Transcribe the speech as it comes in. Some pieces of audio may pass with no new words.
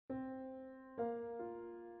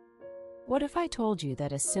What if I told you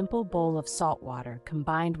that a simple bowl of salt water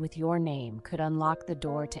combined with your name could unlock the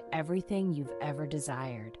door to everything you've ever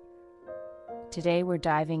desired? Today, we're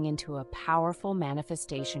diving into a powerful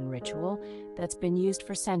manifestation ritual that's been used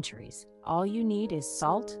for centuries. All you need is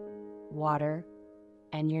salt, water,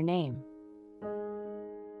 and your name.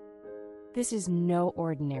 This is no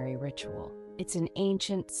ordinary ritual. It's an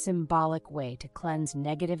ancient, symbolic way to cleanse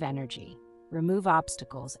negative energy, remove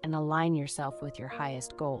obstacles, and align yourself with your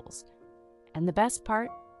highest goals. And the best part?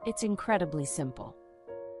 It's incredibly simple.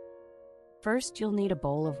 First, you'll need a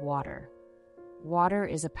bowl of water. Water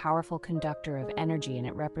is a powerful conductor of energy, and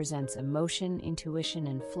it represents emotion, intuition,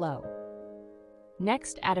 and flow.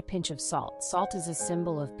 Next, add a pinch of salt. Salt is a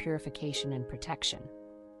symbol of purification and protection.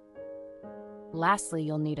 Lastly,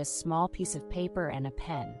 you'll need a small piece of paper and a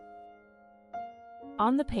pen.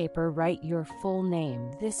 On the paper, write your full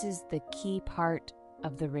name. This is the key part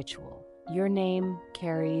of the ritual. Your name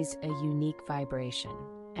carries a unique vibration,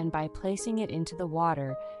 and by placing it into the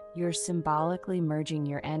water, you're symbolically merging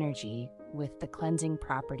your energy with the cleansing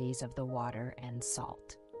properties of the water and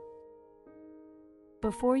salt.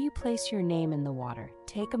 Before you place your name in the water,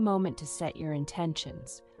 take a moment to set your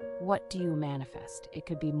intentions. What do you manifest? It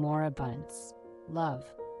could be more abundance, love,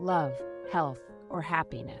 health, or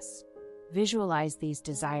happiness. Visualize these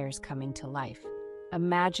desires coming to life.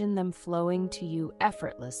 Imagine them flowing to you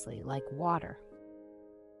effortlessly like water.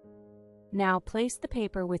 Now place the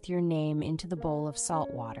paper with your name into the bowl of salt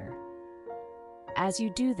water. As you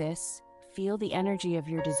do this, feel the energy of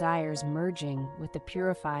your desires merging with the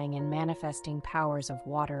purifying and manifesting powers of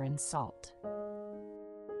water and salt.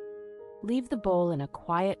 Leave the bowl in a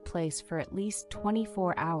quiet place for at least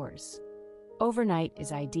 24 hours. Overnight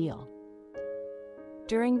is ideal.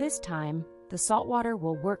 During this time, the salt water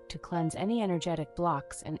will work to cleanse any energetic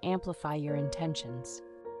blocks and amplify your intentions.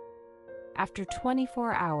 After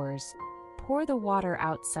 24 hours, pour the water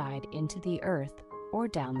outside into the earth or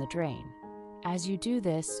down the drain. As you do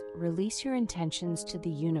this, release your intentions to the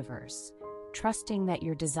universe, trusting that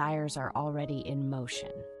your desires are already in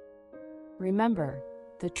motion. Remember,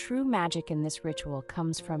 the true magic in this ritual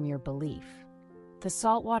comes from your belief. The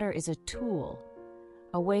salt water is a tool,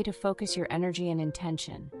 a way to focus your energy and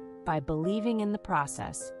intention. By believing in the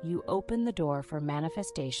process, you open the door for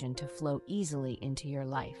manifestation to flow easily into your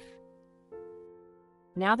life.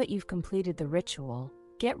 Now that you've completed the ritual,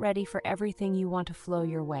 get ready for everything you want to flow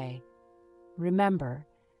your way. Remember,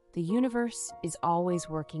 the universe is always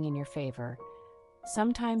working in your favor.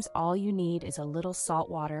 Sometimes all you need is a little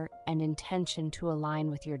salt water and intention to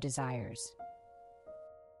align with your desires.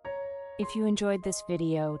 If you enjoyed this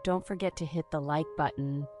video, don't forget to hit the like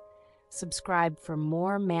button, subscribe for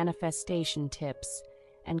more manifestation tips,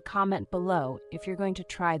 and comment below if you're going to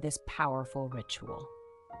try this powerful ritual.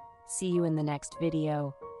 See you in the next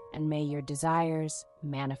video, and may your desires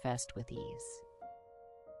manifest with ease.